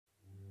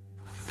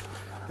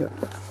Yep.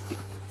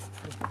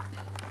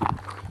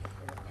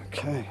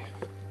 Okay.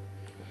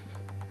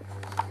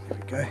 There we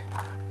go.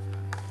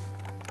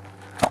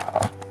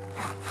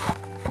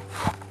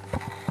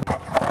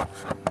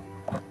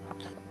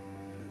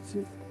 That's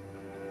it.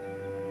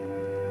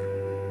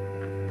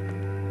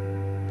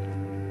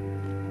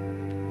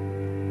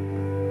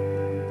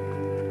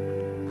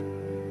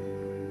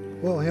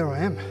 Well, here I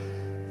am,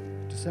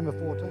 December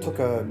 14th. Took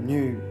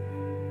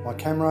my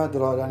camera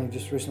that I'd only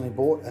just recently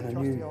bought and a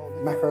new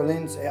macro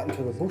lens out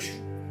into the bush,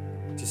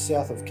 just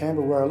south of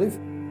Canberra where I live.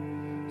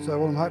 So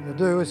what I'm hoping to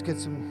do is get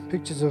some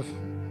pictures of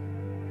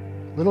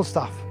little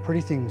stuff,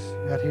 pretty things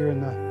out here in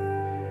the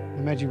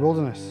magic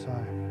wilderness. So,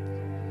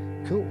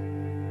 cool.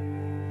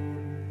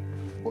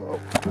 Whoa.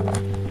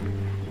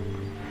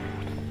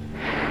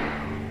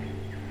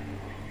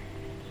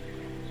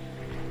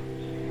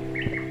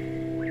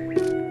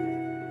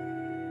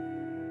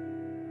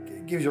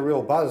 It gives you a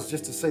real buzz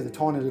just to see the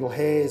tiny little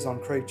hairs on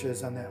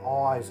creatures and their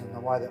eyes and the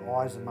way their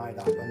eyes are made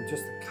up and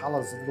just the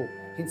colours, the little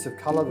hints of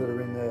colour that are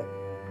in there.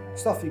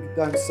 Stuff you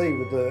don't see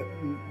with the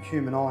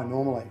human eye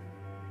normally.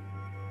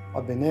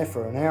 I've been there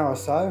for an hour or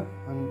so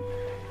and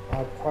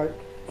I approached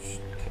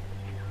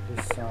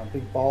this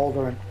big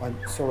boulder and I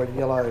saw a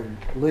yellow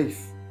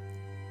leaf,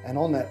 and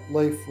on that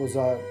leaf was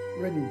a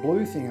red and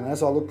blue thing, and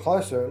as I looked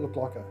closer it looked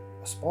like a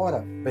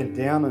spider. Bent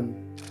down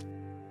and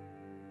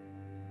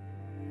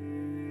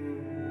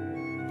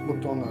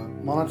looked on the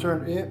monitor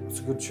and yeah, it's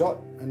a good shot,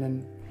 and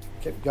then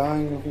kept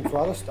going looking for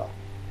other stuff.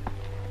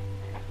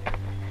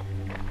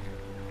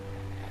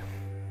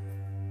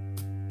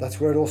 That's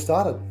where it all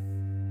started.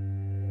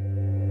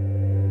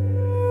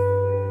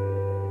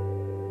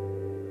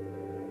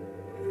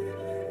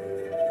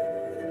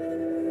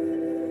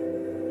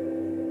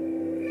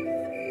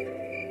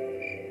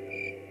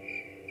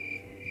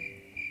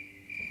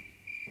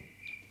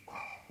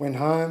 Went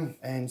home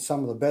and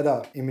some of the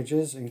better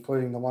images,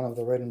 including the one of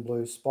the red and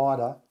blue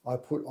spider, I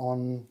put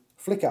on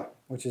Flickr,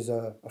 which is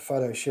a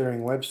photo sharing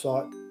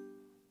website.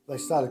 They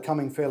started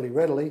coming fairly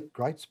readily.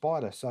 Great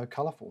spider, so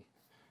colourful.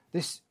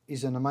 This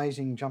is an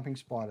amazing jumping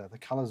spider. The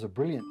colours are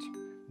brilliant.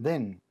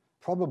 Then,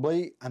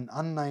 probably an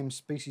unnamed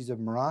species of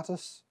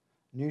Maratus,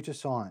 new to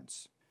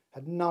science.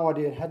 Had no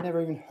idea, had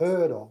never even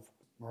heard of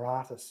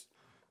Maratus.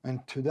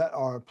 And to that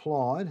I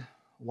replied,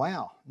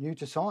 wow, new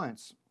to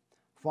science.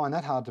 Find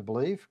that hard to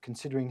believe,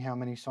 considering how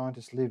many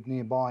scientists live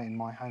nearby in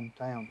my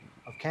hometown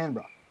of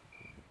Canberra.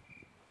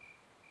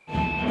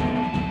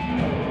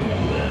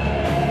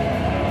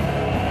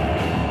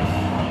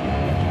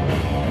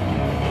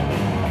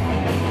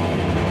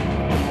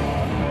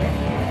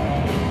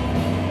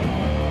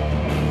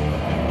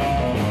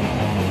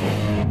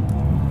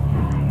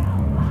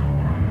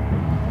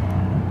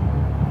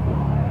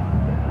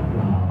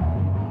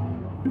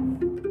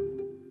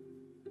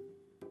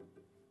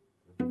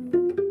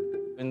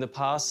 In the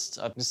past,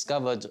 I've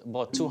discovered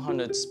about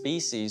 200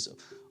 species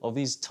of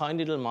these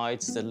tiny little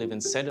mites that live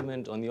in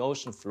sediment on the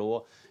ocean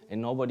floor,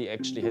 and nobody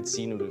actually had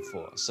seen it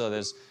before. So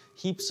there's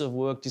heaps of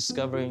work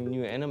discovering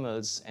new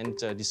animals and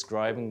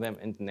describing them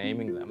and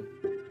naming them.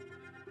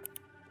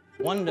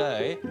 One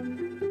day,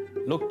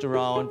 looked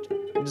around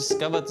and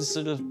discovered this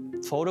little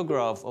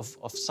photograph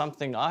of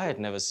something I had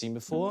never seen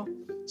before,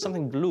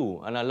 something blue,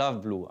 and I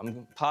love blue.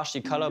 I'm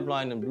partially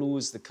colorblind, and blue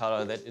is the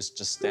color that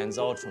just stands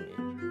out for me.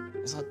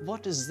 I thought,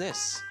 what is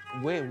this?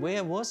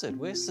 Where was it?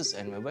 Where's this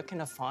animal? Where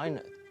can I find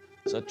it?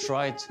 So I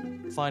tried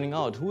finding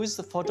out, who is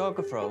the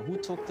photographer? Who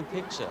took the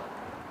picture?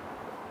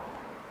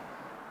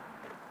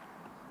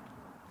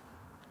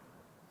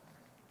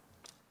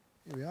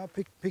 Here we are,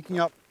 picking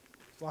up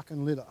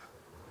fucking litter.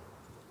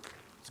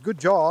 It's a good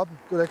job,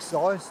 good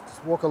exercise.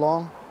 Just walk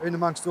along, in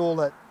amongst all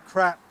that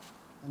crap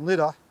and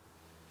litter,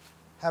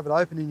 have it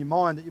open in your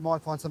mind that you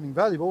might find something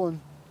valuable,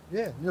 and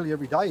yeah, nearly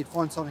every day you'd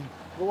find something.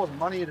 If it wasn't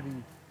money, it'd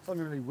be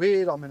something really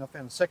weird. I mean, I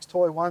found a sex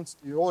toy once.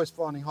 You're always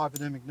finding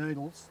hypodermic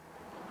needles.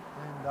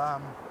 And I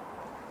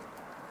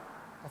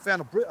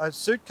found a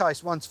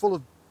suitcase once full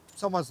of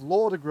someone's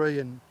law degree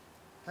and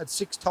had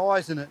 6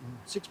 ties in it and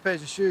 6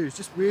 pairs of shoes,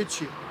 just weird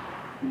shit.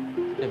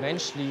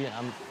 Eventually,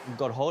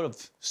 got hold of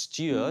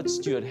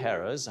Stuart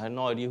Harris. I had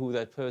no idea who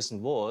that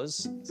person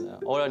was.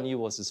 All I knew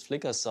was his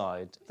Flickr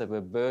site. There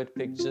were bird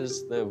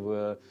pictures, there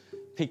were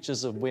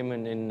pictures of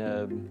women in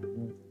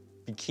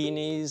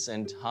bikinis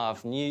and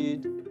half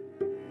nude.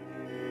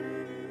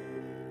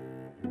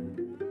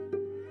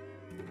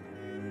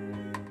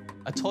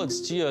 I told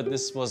Stuart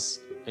this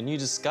was a new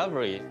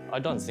discovery. I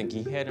don't think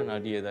he had an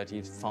idea that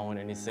he'd found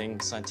anything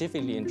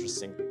scientifically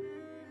interesting.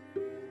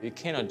 You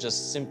cannot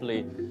just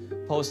simply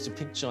post a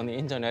picture on the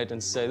internet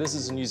and say, this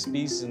is a new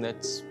species and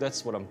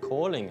that's what I'm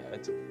calling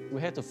it.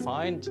 We had to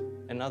find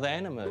another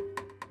animal.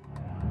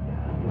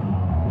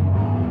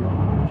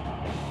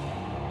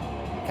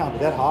 It can't be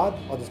that hard.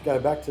 I'll just go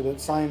back to the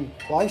same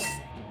place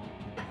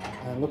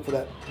and look for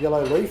that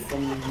yellow leaf,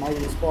 and maybe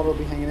the spider will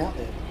be hanging out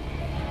there.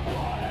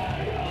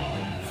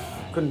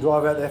 Couldn't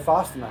drive out there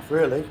fast enough,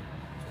 really.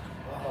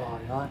 Oh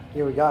no,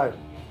 here we go.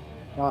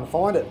 Go and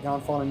find it, go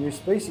and find a new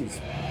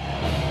species.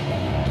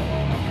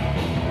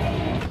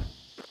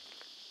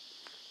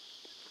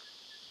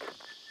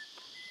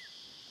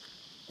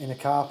 in a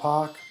car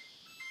park.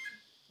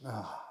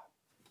 Ah.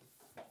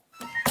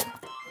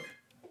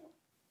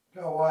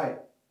 Go away.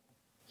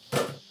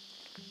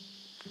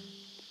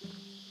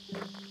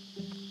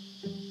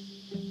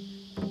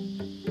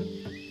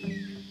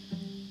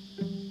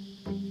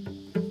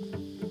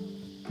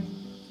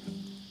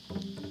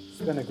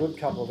 Spent a good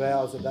couple of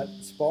hours at that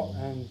spot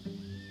and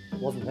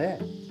wasn't there.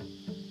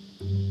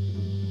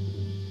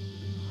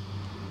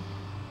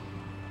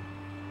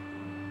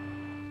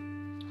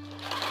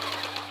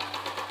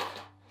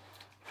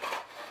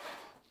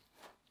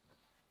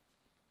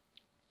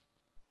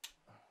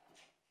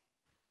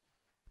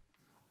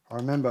 I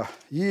remember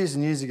years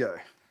and years ago,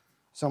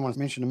 someone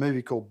mentioned a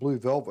movie called Blue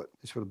Velvet.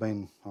 This would have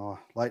been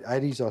late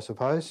 80s, I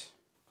suppose,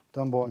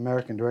 done by an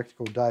American director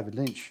called David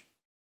Lynch.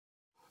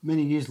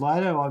 Many years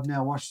later, I've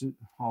now watched it,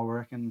 I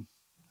reckon,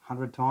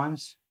 100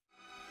 times.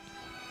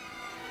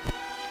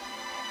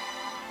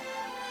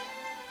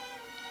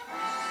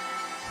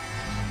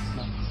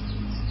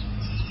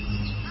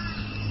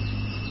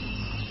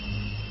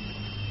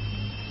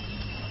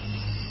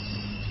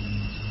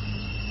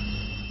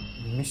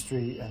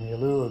 Mystery and the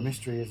allure of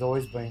mystery has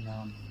always been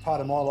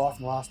part of my life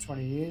in the last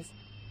 20 years.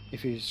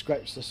 If you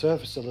scratch the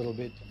surface a little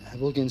bit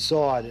and look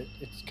inside,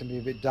 it can be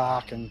a bit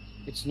dark and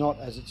it's not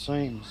as it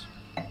seems.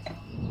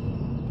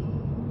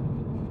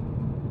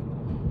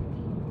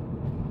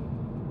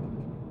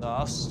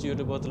 I asked Stuart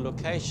about the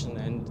location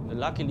and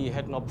luckily he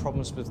had no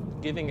problems with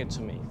giving it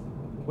to me.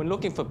 When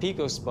looking for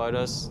peacock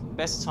spiders,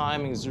 best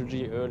timing is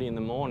usually early in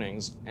the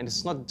mornings, and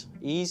it's not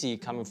easy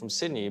coming from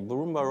Sydney.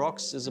 Booroomba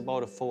Rocks is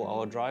about a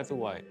 4-hour drive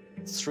away.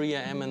 3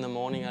 a.m. in the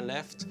morning I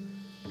left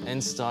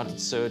and started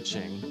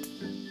searching.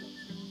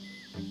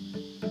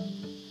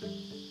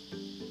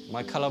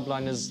 My color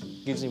blindness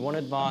gives me one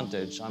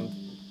advantage. I'm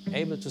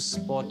able to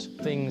spot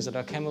things that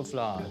are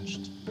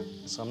camouflaged,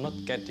 so I'm not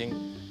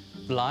getting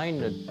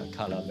blinded by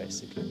color,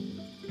 basically.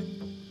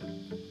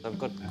 I've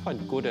got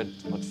quite good at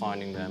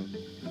finding them.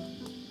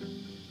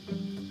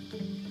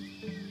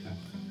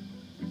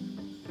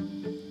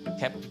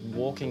 Kept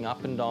walking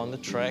up and down the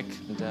track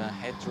and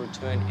had to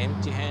return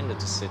empty-handed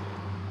to Sydney.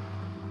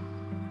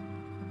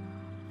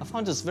 I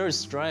found this very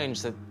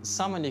strange that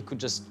somebody could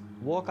just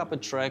walk up a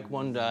track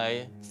one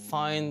day,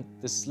 find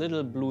this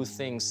little blue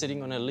thing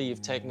sitting on a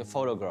leaf taking a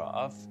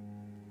photograph,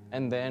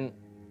 and then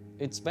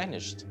it's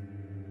vanished.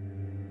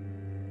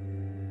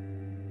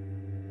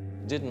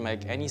 It didn't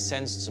make any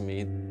sense to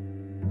me.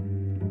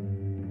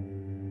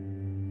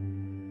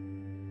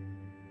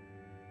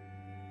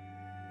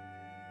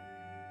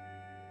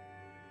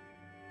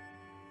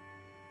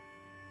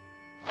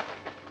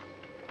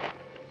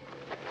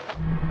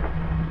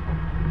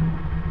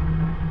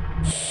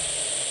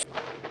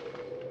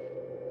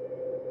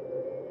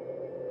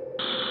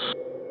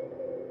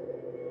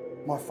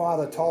 My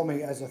father told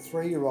me as a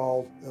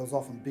 3-year-old there was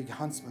often big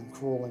huntsmen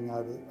crawling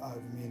over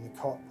me in the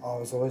cot. I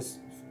was always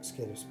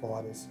scared of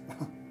spiders.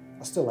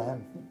 I still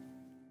am.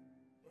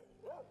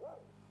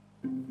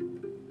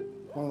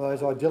 One of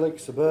those idyllic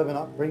suburban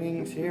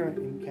upbringings here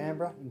in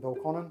Canberra, in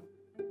Belconnen.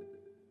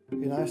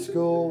 You know,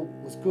 school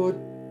was good,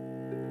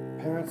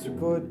 parents were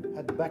good,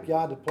 had the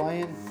backyard to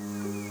play in.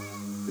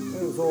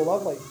 It was all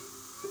lovely.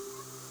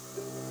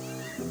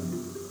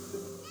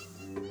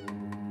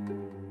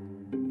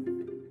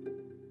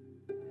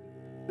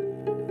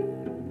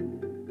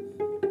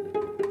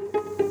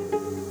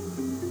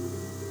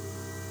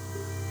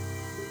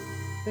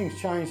 Things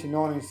changed in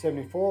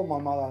 1974. My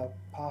mother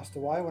passed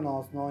away when I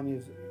was 9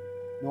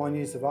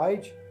 years of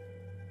age.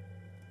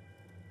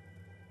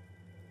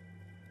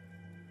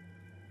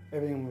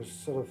 Everything was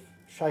sort of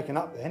shaken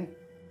up then.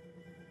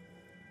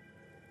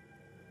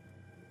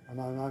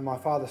 And I know my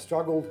father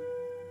struggled.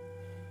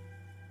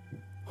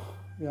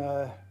 You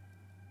know,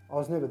 I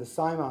was never the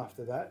same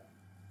after that.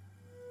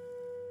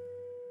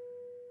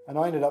 And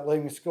I ended up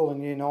leaving school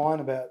in Year 9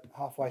 about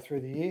halfway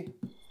through the year.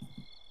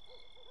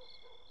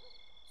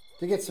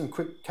 To get some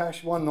quick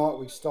cash, one night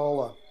we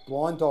stole a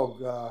blind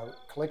dog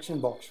collection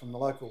box from the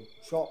local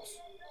shops,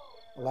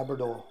 a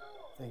Labrador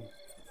thing.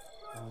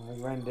 And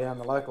we ran down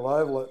the local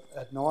oval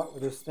at night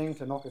with this thing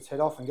to knock its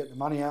head off and get the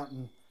money out,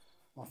 and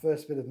my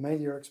first bit of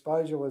media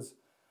exposure was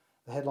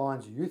the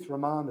headlines, "Youth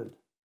Remanded."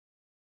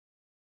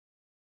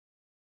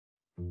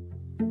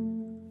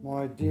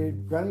 My dear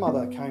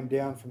grandmother came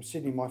down from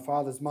Sydney, my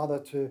father's mother,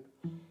 to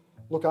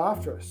look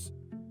after us.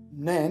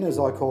 Nan, as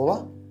I call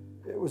her,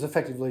 it was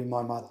effectively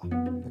my mother,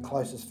 the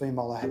closest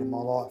female I had in my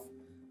life.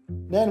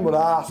 Nan would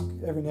ask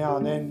every now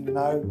and then, you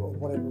know,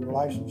 whatever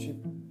relationship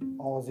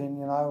I was in,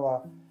 you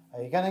know,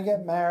 are you going to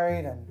get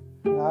married? And,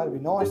 you know, it'd be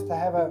nice to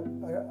have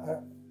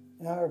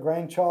a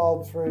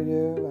grandchild through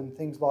you and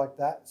things like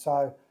that.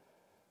 So,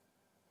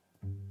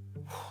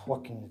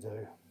 what can you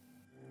do?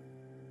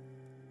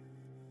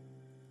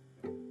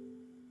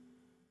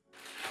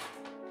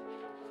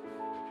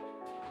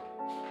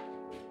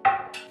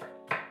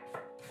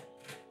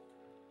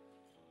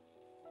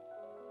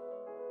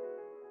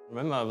 I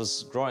remember I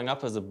was growing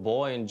up as a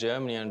boy in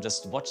Germany and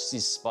just watched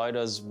these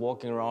spiders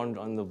walking around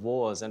on the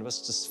walls and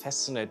was just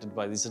fascinated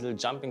by these little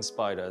jumping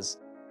spiders.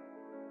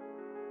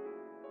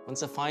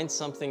 Once I find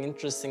something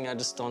interesting, I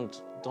just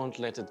don't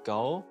let it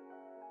go.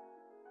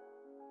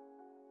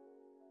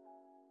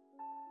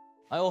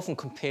 I often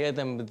compare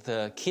them with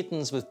the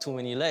kittens with too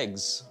many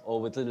legs or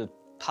with little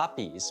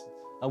puppies.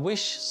 I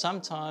wish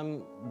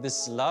sometime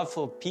this love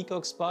for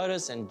peacock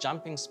spiders and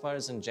jumping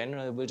spiders in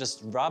general will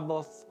just rub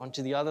off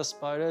onto the other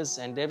spiders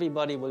and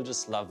everybody will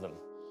just love them.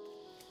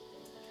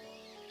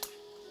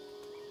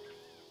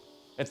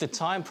 At the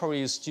time,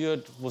 probably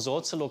Stuart was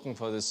also looking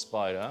for this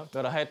spider,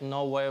 but I had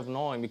no way of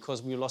knowing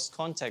because we lost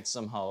contact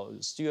somehow.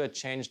 Stuart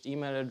changed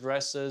email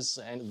addresses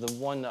and the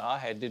one that I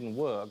had didn't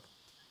work.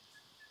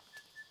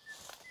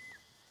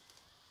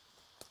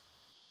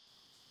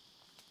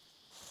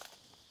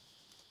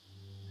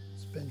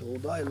 Spend all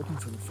day looking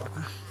for the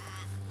fucker.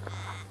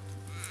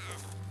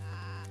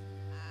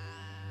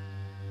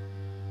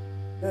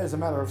 As a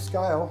matter of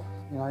scale,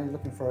 you know, you're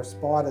looking for a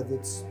spider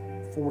that's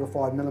 4 to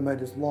 5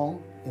 millimetres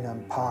long in a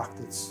park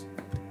that's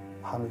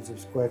hundreds of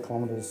square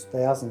kilometres,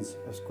 thousands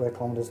of square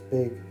kilometres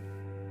big.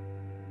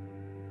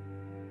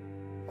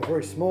 A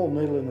very small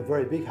needle in a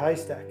very big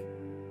haystack.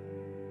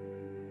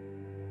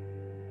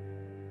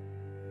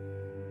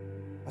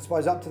 I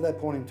suppose up to that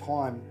point in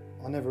time,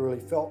 I never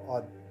really felt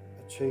I'd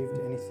achieved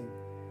anything.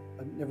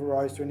 I never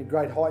rose to any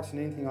great heights in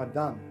anything I'd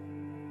done.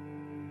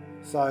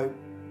 So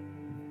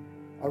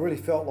I really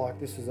felt like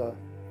this is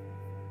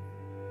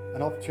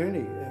an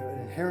opportunity,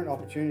 an inherent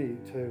opportunity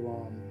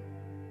to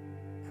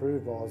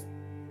prove I was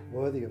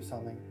worthy of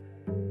something.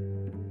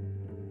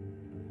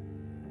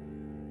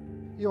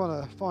 You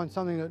want to find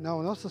something that no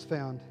one else has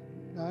found,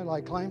 you know,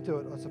 lay claim to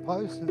it, I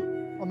suppose.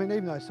 I mean,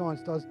 even though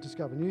science does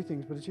discover new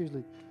things, but it's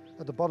usually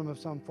at the bottom of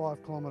some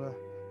 5-kilometre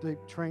deep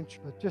trench,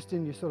 but just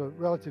in your sort of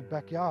relative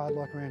backyard,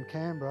 like around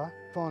Canberra,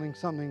 finding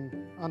something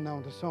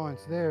unknown to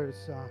science there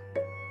is,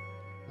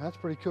 that's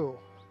pretty cool.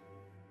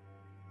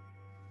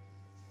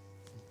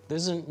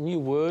 There's a new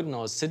word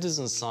now,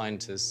 citizen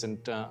scientist,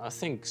 and I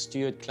think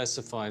Stuart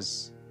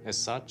classifies as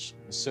such.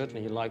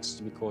 Certainly he likes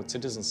to be called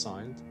citizen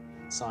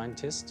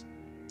scientist.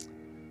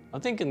 I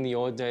think in the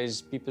old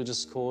days people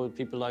just called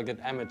people like that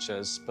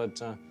amateurs,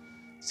 but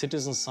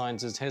citizen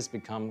scientist has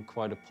become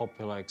quite a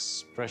popular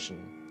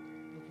expression.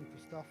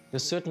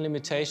 There's certain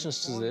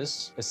limitations to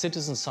this. A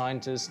citizen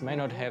scientist may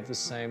not have the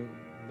same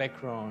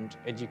background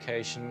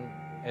education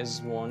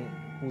as one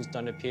who's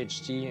done a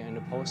PhD and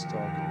a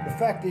postdoc. The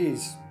fact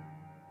is,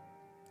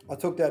 I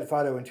took that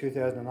photo in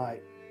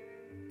 2008.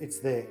 It's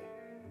there.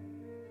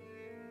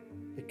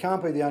 It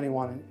can't be the only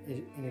one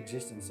in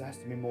existence. There has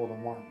to be more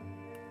than one.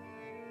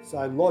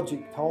 So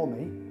logic told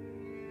me,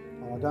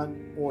 and I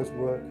don't always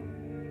work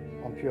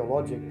on pure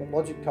logic, but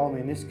logic told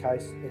me in this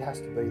case it has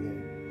to be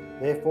there.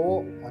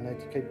 Therefore, I need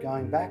to keep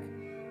going back,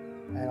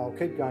 and I'll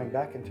keep going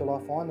back until I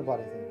find the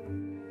bloody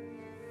thing.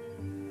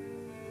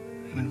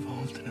 I'm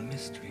involved in a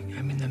mystery.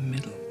 I'm in the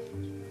middle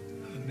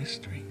of a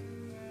mystery.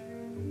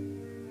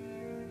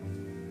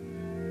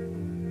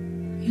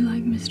 You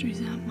like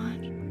mysteries that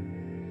much?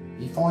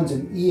 He finds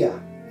an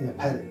ear in a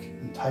paddock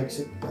and takes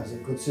it, as a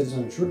good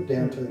citizen should,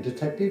 down to a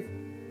detective,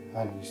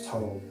 and he's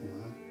told, you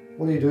know,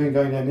 what are you doing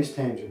going down this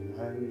tangent? You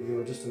know,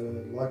 you're just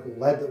a local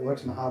lad that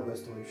works in a hardware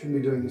store. You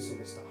shouldn't be doing this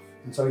sort of stuff.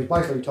 And so he's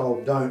basically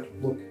told,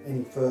 don't look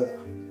any further.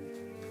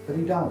 But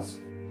he does.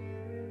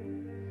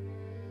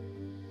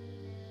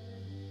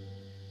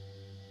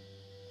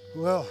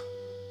 Well,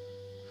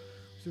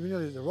 so we're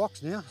nearly at the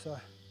rocks now, so.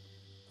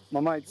 My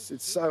mates,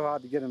 it's so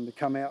hard to get them to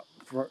come out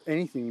for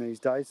anything these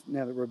days,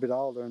 now that we're a bit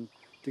older, and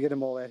to get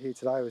them all out here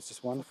today was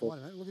just wonderful. Wait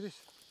a minute, look at this.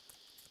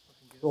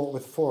 Thought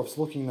with 4 of us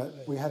looking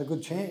that we had a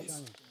good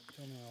chance.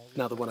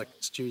 Another one of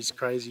Stu's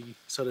crazy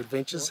sort of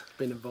adventures.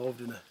 Been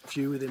involved in a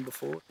few with him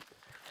before.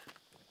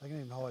 They can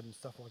even hide and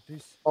stuff like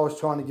this. I was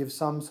trying to give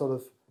some sort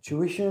of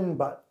tuition,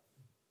 but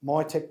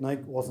my technique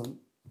wasn't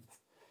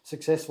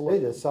successful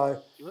either,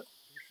 so...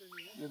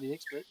 You're the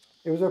expert.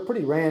 It was a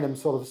pretty random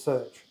sort of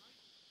search.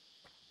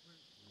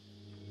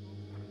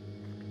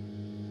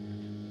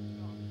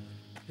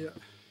 Yeah.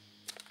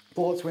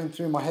 Thoughts went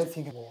through my head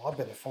thinking, well, I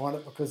better find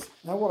it because,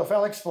 you know, what if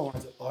Alex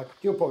finds it? Like,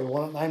 he'll probably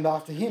want it named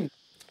after him.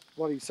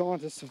 Bloody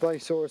scientists, if they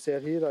saw us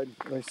out here,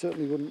 they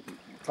certainly wouldn't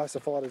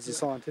classify it as a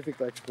scientific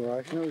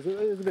exploration. It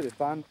was a bit of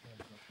fun.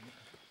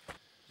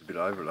 A bit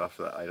over it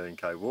after that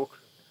 18k walk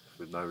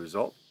with no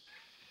result.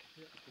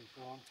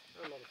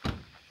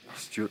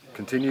 Stuart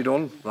continued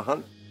on the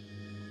hunt.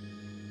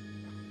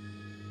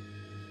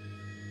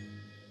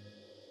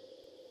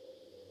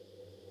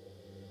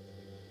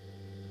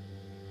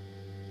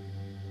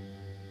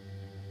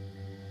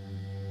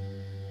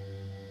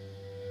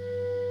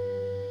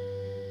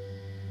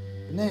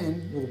 And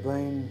then it would have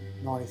been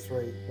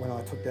 93 when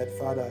I took that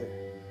photo.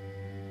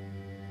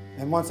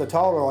 And once I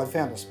told her I'd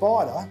found a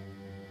spider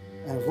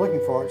and I was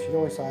looking for it, she'd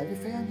always say, have you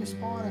found your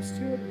spider,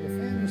 Stuart? Have you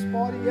found your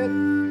spider yet?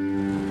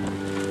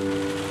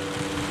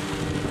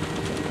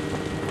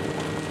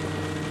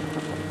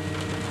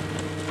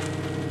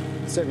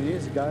 7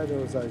 years ago, there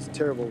was those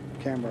terrible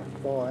Canberra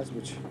fires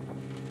which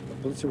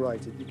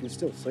obliterated. You can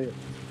still see it.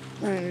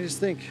 And you just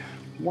think,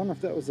 I wonder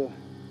if that was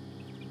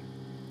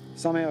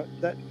somehow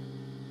that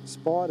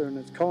spider and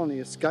its colony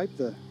escaped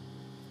the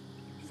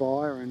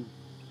fire, and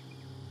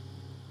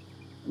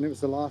it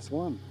was the last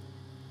one.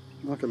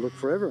 I could look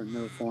forever and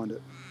never find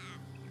it.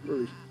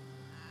 Really.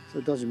 So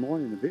it does your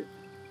mind in a bit.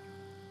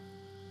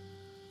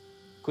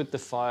 Could the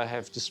fire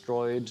have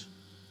destroyed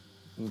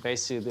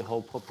basically the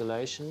whole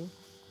population?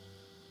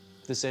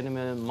 This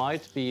animal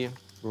might be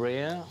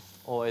rare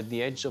or at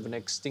the edge of an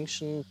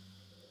extinction.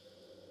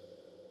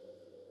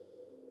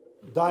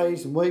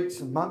 Days and weeks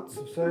and months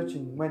of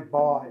searching went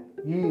by,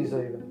 years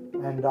even,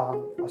 and I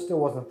still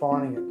wasn't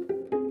finding it.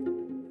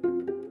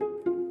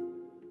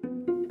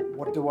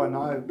 What do I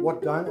know?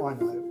 What don't I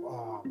know?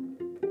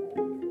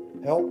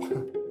 Help.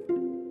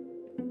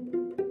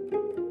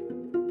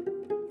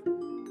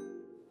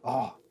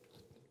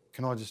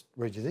 Can I just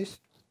read you this?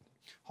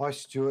 Hi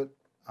Stuart,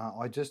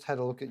 I just had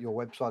a look at your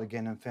website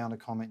again and found a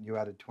comment you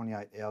added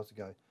 28 hours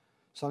ago.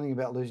 Something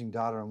about losing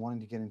data and wanting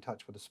to get in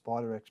touch with a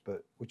spider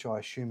expert, which I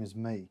assume is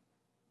me.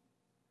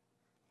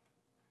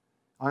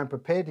 I am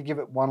prepared to give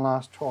it one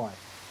last try.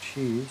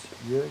 Cheers,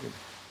 Jurgen.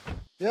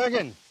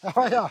 Jurgen,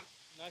 how are you?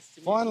 Nice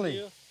to meet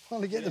you.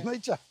 Finally get to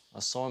meet you. I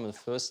saw him the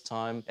first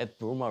time at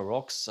Bruma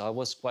Rocks. I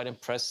was quite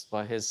impressed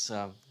by his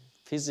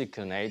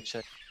physical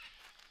nature.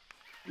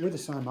 We're the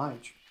same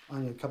age,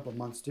 only a couple of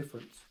months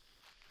difference.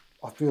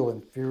 I feel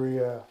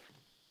inferior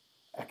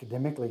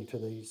academically to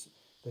these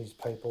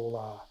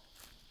people.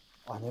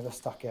 I never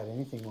stuck out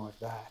anything like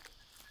that.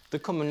 The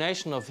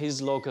combination of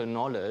his local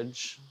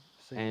knowledge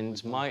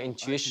and my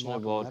intuition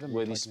about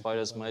where these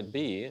spiders might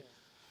be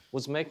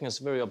was making us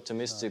very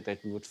optimistic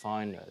that we would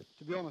find it.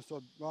 To be honest,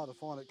 I'd rather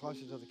find it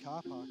closer to the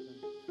car park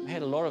than... We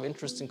had a lot of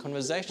interesting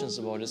conversations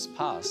about his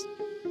past.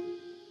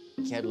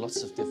 He had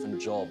lots of different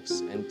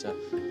jobs and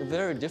they're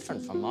very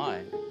different from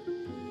mine.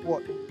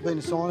 What, being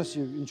a scientist,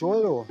 you enjoy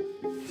it, or?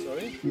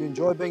 Sorry? You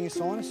enjoy being a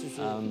scientist?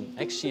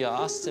 Actually,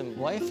 I asked him,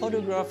 why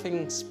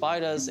photographing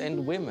spiders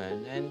and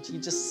women? And he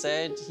just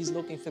said he's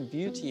looking for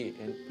beauty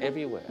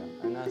everywhere.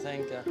 And I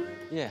think,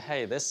 yeah,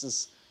 hey, this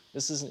is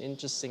an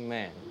interesting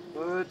man.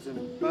 Birds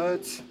and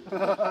birds.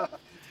 I've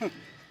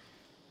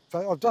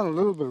done a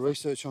little bit of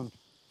research on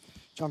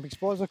jumping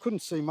spiders. I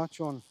couldn't see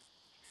much on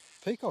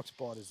peacock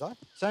spiders, though.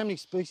 So many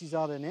species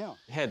are there now?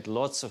 He had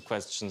lots of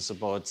questions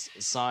about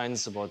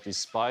science, about these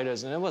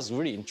spiders, and I was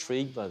really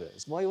intrigued by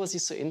this. Why was he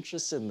so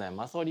interested in them?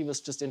 I thought he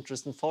was just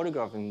interested in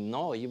photographing them.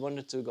 No, he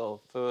wanted to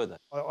go further.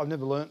 I've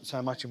never learnt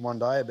so much in one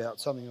day about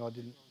something I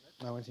didn't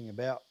know anything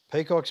about.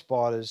 Peacock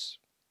spiders,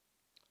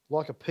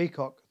 like a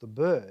peacock, the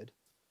bird,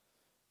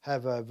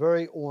 have a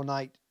very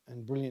ornate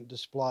and brilliant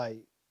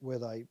display where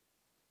they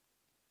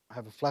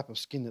have a flap of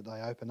skin that they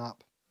open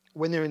up.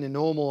 When they're in the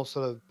normal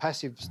sort of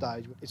passive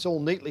stage, it's all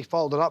neatly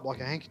folded up like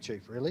a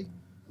handkerchief, really.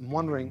 I'm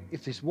wondering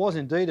if this was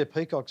indeed a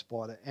peacock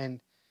spider,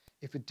 and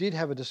if it did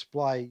have a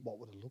display, what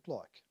would it look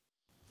like?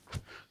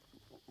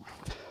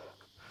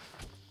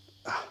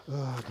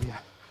 Oh dear.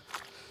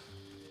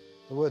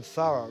 The word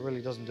thorough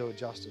really doesn't do it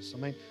justice. I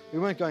mean, we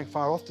weren't going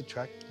far off the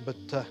track, but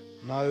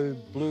no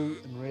blue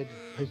and red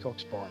peacock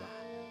spider.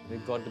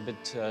 It got a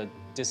bit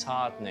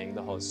disheartening,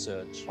 the whole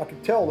search. I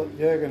could tell that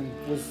Jurgen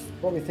was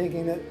probably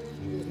thinking that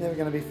it was never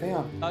going to be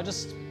found. I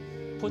just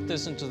put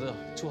this into the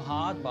too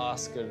hard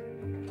basket.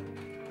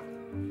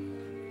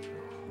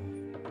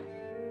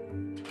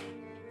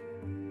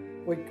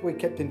 We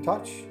kept in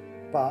touch,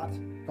 but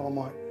I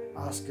might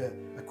ask a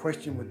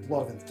question with a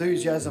lot of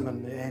enthusiasm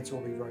and the answer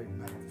will be very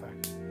matter of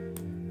fact.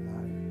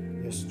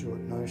 No, yes, Stuart,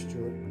 no,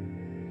 Stuart.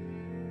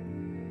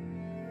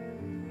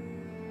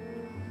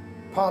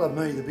 Part of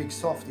me, the big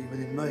softy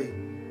within me,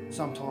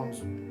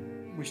 sometimes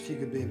wished he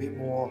could be a bit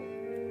more,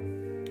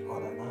 I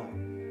don't know,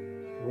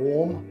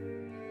 warm.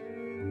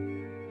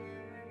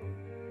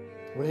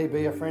 Would he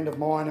be a friend of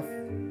mine if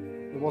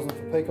it wasn't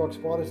for peacock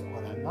spiders?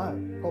 I don't know,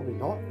 probably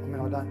not. I mean,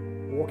 I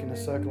don't walk in a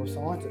circle of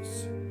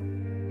scientists.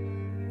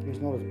 He's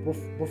not as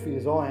buffy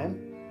as I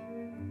am.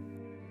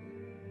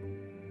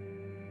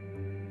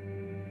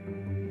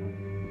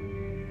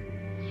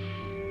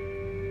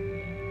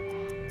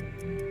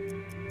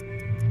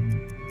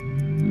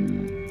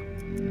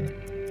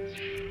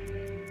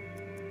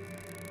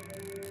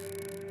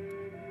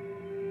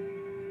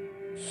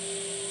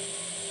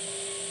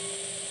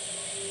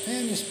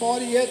 Found your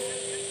spider yet?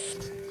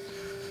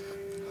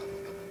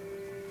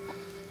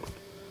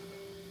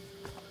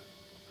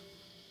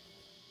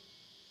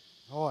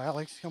 Oh,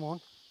 Alex, come on.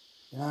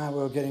 You know,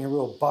 we were getting a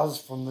real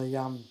buzz from the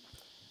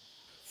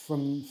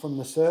from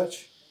the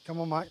search.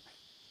 Come on, mate.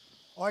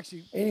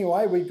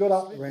 Anyway, we got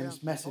up around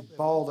this massive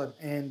boulder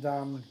and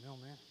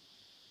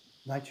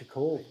nature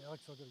called.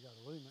 Alex, I've got to go to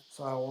the loo, mate.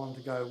 So I wanted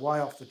to go way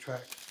off the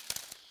track.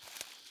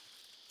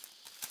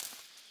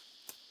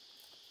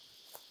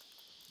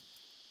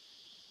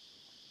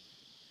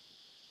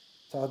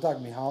 So I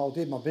dug my hole,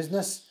 did my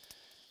business,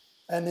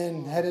 and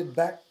then headed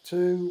back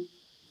to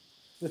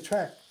the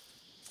track.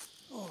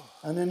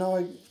 And then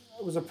I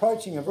was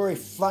approaching a very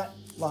flat,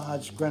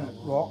 large granite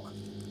rock.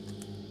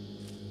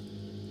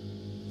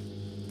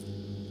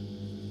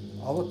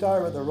 I looked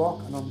over at the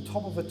rock, and on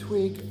top of a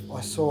twig,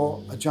 I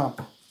saw a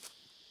jump.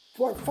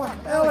 What, fuck,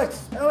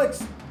 Alex,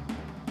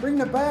 bring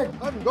the bag.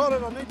 I haven't got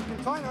it, I need the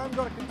container, I haven't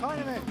got a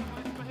container, man.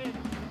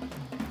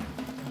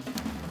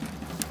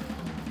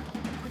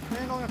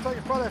 Man, I'm gonna take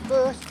a photo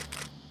first.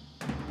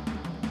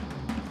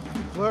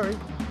 Blurry.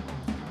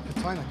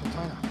 Container.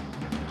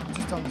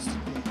 Just don't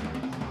stick there.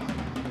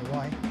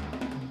 Away.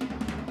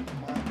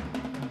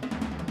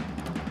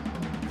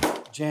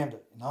 Jammed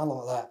it, you know,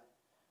 like that.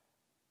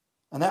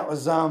 And that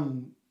was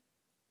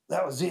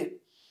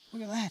it.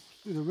 Look at that.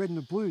 Look at the red and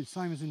the blue,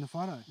 same as in the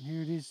photo. And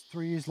here it is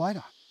 3 years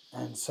later.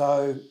 And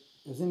so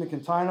it was in the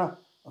container.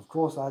 Of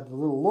course, I had the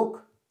little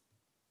look.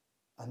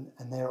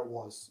 And there it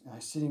was, you know,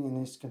 sitting in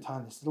this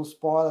container, this little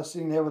spider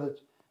sitting there with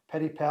its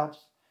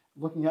pedipalps,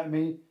 looking at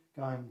me,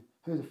 going,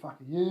 who the fuck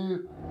are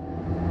you?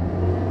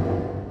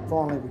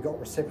 Finally, we got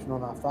reception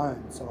on our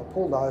phone, so I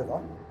pulled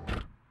over.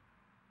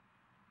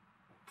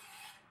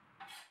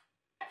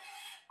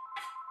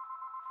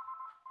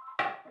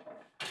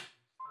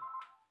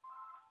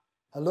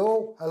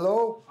 Hello?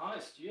 Hi,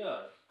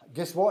 Stuart.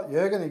 Guess what,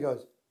 Jurgen? He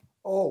goes,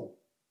 oh,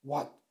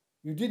 what?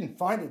 You didn't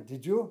find it,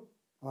 did you?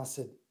 And I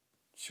said,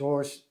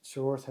 Sure as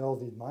hell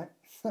did, mate.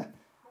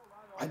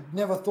 I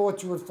never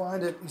thought you would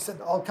find it. He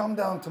said, I'll come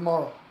down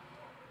tomorrow.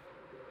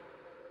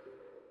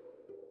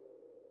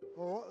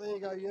 All right, there you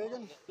go,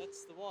 Jurgen.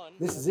 That's the one.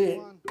 This is it.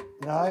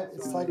 You know,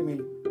 it's taken me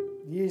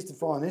years to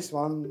find this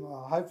one.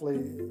 Hopefully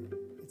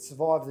it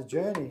survived the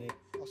journey.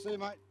 I'll see you,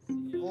 mate.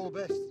 All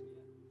the best.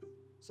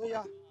 See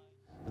ya.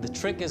 The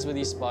trick is with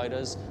these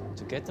spiders,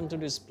 to get them to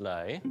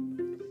display,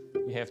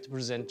 you have to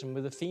present them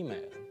with a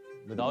female.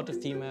 Without a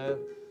female,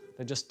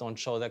 they just don't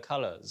show their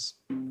colors.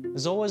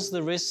 There's always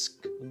the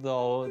risk,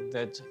 though,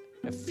 that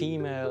a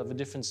female of a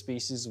different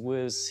species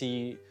will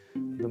see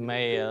the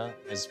male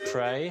as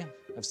prey.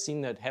 I've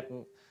seen that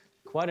happen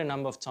quite a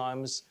number of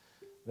times,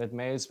 that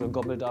males were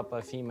gobbled up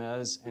by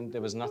females and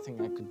there was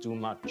nothing I could do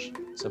much.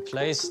 So I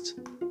placed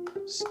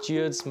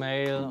Stuart's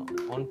male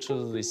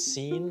onto the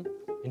scene,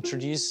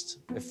 introduced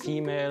a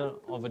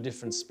female of a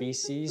different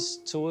species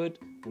to it,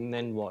 and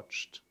then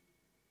watched.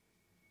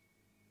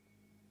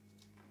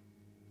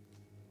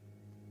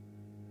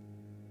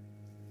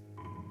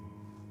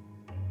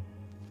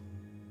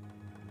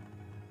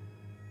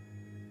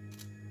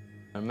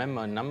 I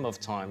remember a number of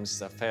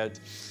times I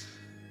felt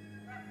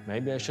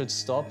maybe I should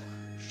stop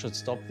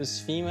this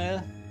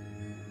female.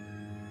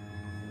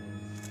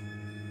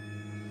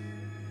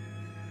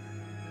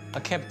 I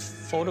kept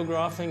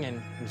photographing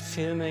and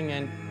filming,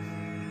 and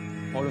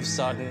all of a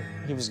sudden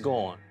he was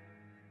gone.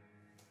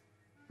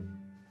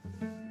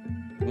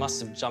 He must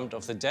have jumped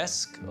off the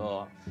desk,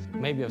 or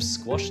maybe I've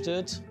squashed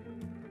it.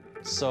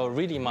 So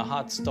really my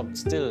heart stopped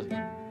still.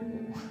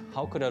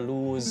 How could I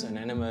lose an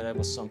animal that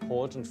was so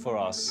important for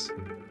us?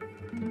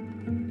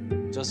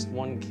 Just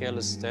one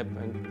careless step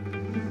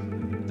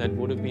and that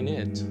would have been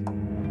it.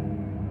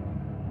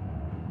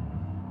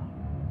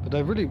 But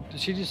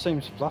she just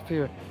seems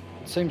fluffier.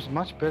 It seems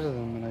much better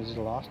than when they did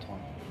it last time.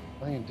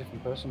 I think a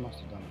different person must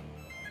have done it.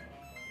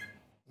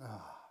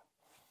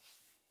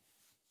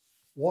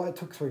 Why it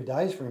took 3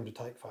 days for him to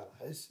take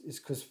photos is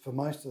because for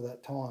most of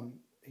that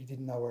time he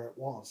didn't know where it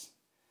was.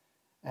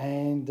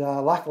 And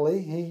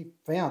luckily he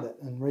found it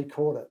and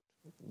recorded it.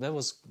 That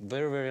was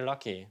very, very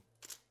lucky.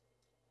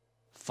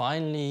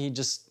 Finally, he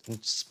just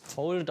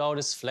folded out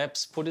his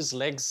flaps, put his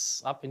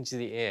legs up into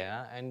the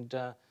air, and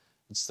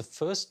it's the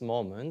first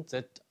moment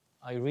that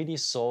I really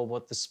saw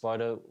what the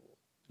spider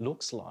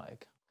looks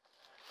like.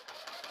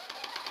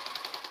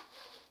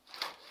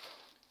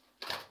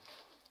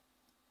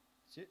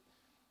 That's it.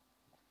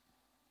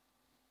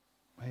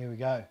 Here we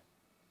go.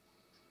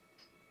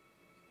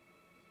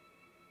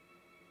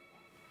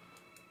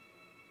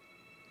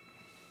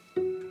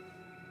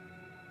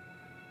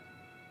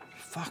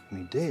 Fuck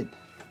me dead.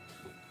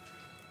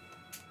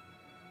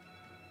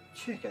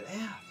 Check it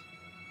out.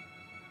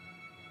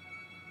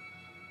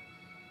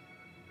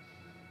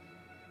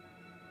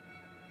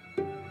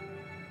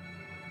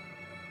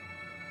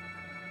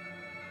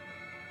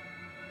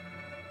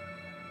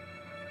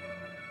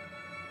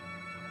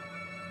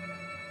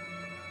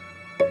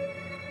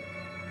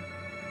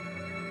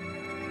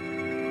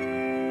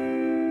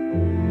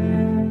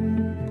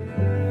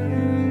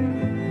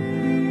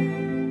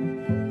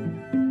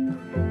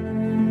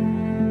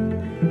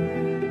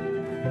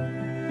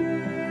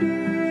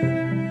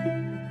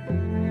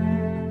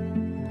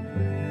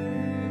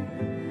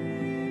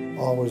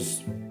 I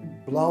was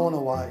blown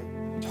away,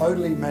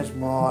 totally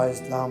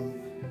mesmerised. It was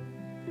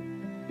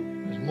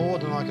more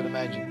than I could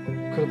imagine.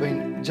 It could have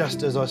been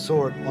just as I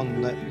saw it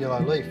on that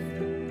yellow leaf.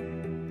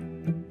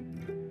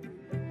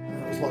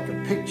 It was like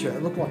a picture,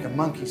 it looked like a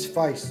monkey's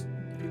face.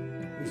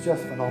 It's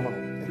just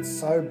phenomenal. It's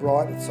so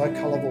bright, it's so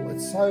colourful,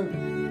 it's so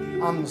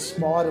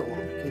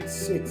un-spider-like.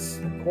 It's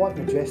quite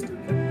majestic.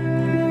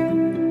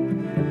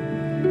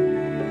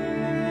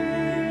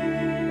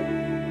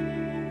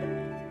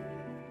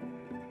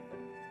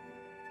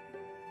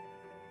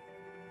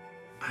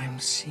 I'm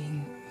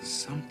seeing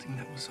something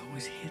that was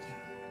always hidden.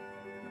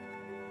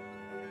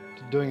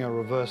 Doing a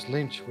reverse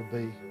lynch would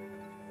be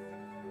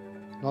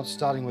not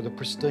starting with a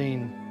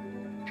pristine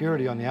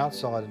purity on the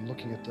outside and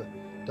looking at the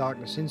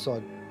darkness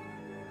inside,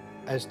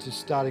 as to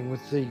starting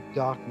with the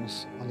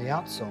darkness on the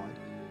outside,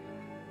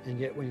 and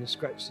yet when you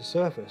scratch the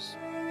surface,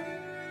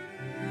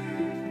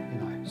 you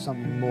know,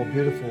 something more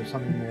beautiful,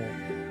 something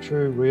more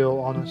true, real,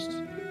 honest,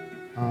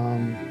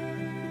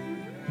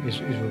 is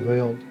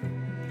revealed.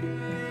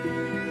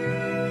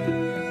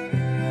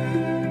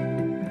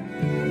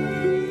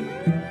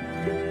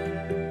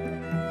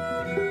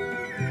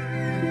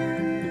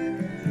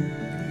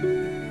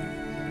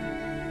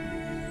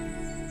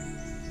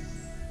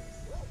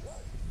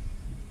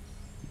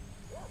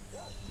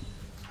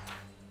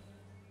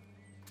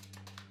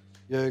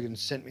 Jurgen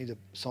sent me the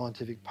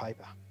scientific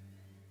paper.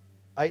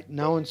 8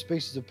 known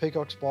species of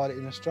peacock spider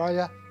in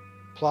Australia,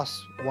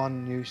 plus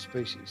 1 new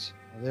species.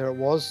 And there it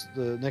was.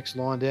 The next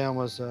line down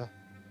was,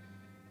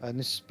 and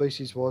this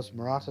species was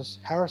Maratus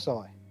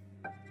harrisi.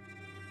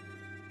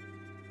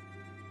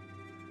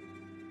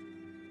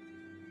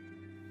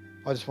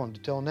 I just wanted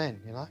to tell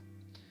Nan, you know.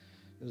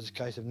 It was a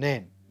case of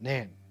Nan,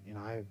 you know,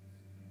 are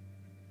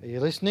you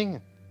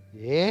listening?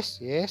 Yes,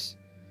 yes.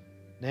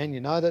 Nan, you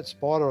know that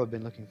spider I've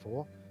been looking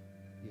for?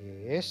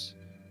 Yes.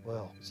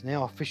 Well, it's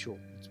now official.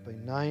 It's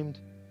been named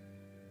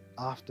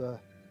after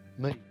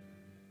me,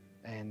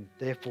 and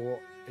therefore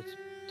it's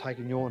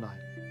taken your name.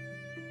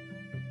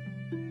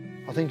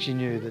 I think she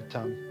knew that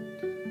that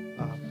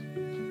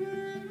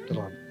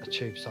I'd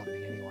achieved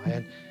something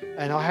anyway,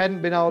 and I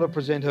hadn't been able to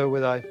present her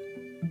with a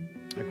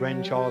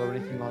grandchild or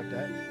anything like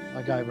that.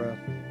 I gave her a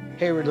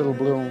hairy little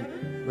blue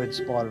and red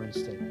spider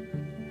instead.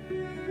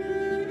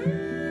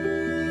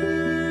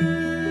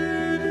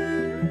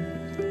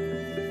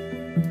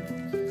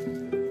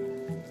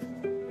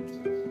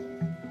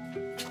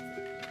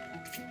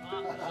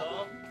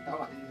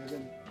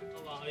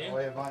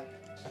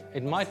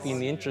 It might be in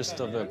the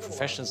interest of a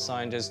professional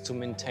scientist to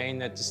maintain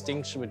that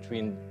distinction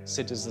between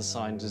citizen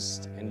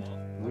scientists and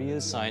real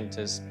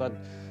scientists, but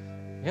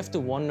you have to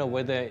wonder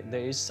whether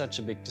there is such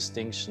a big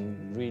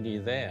distinction really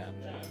there.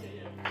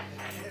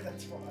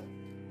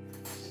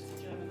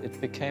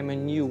 It became a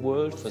new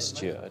world for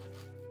Stuart.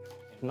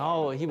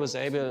 Now he was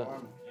able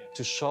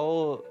to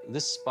show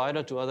this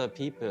spider to other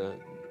people,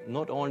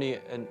 not only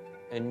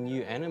a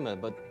new animal,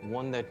 but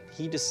one that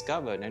he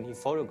discovered and he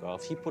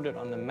photographed. He put it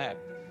on the map.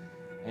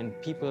 And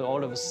people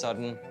all of a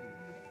sudden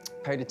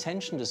paid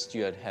attention to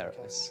Stuart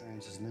Harris.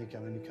 Strange is an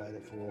eco-indicator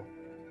for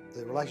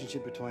the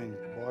relationship between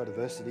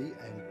biodiversity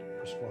and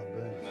prescribed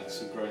burns.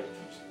 That's a great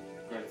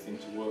thing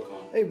to work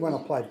on. Even when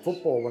I played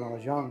football when I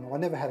was young, I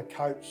never had a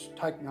coach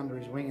take me under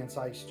his wing and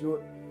say,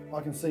 Stuart,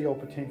 I can see your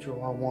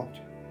potential, I want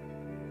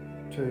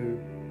to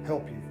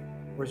help you.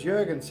 Whereas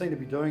Jurgen seemed to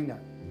be doing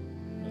that.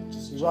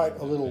 He wrote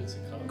a little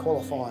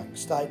qualifying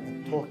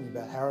statement talking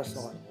about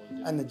harrisite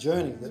and the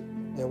journey that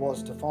there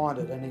was to find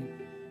it, and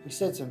he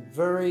said some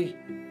very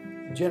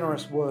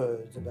generous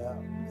words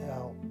about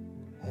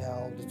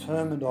how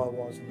determined I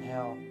was and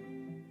how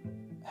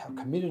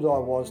committed I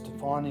was to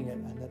finding it,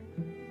 and that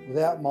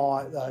without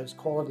those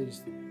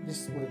qualities,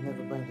 this would have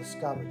never been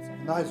discovered.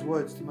 And those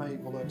words to me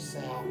were like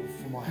sound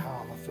from my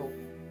heart. I felt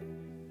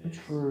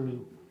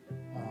true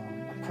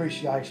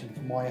appreciation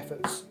for my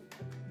efforts.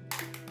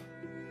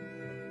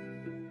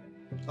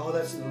 Oh,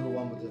 that's the little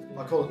one with the,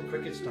 I call it the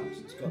cricket stumps.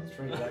 It's got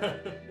 3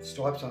 black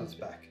stripes on its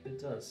back. It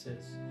does,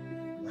 yes.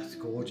 That's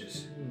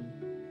gorgeous.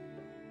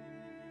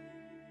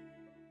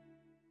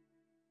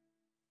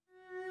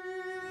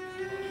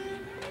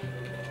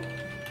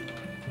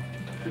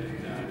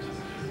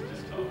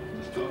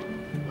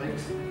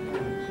 Thanks.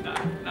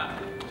 Nah.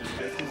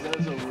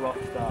 That's a rock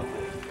star.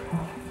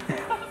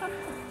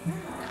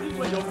 These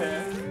were your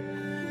pants.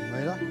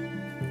 Metre.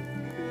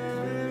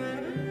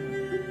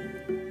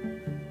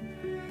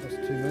 That's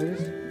 2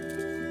 metres.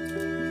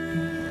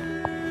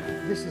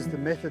 This is the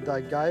method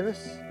they gave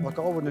us. Like,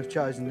 I wouldn't have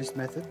chosen this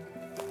method,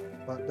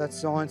 but that's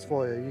science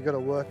for you. You've got to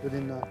work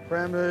within the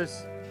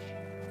parameters.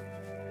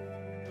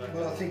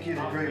 Well, I think you'd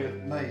agree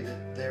with me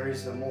that there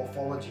is a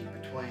morphology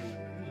between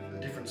the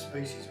different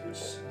species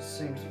which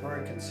seems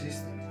very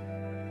consistent.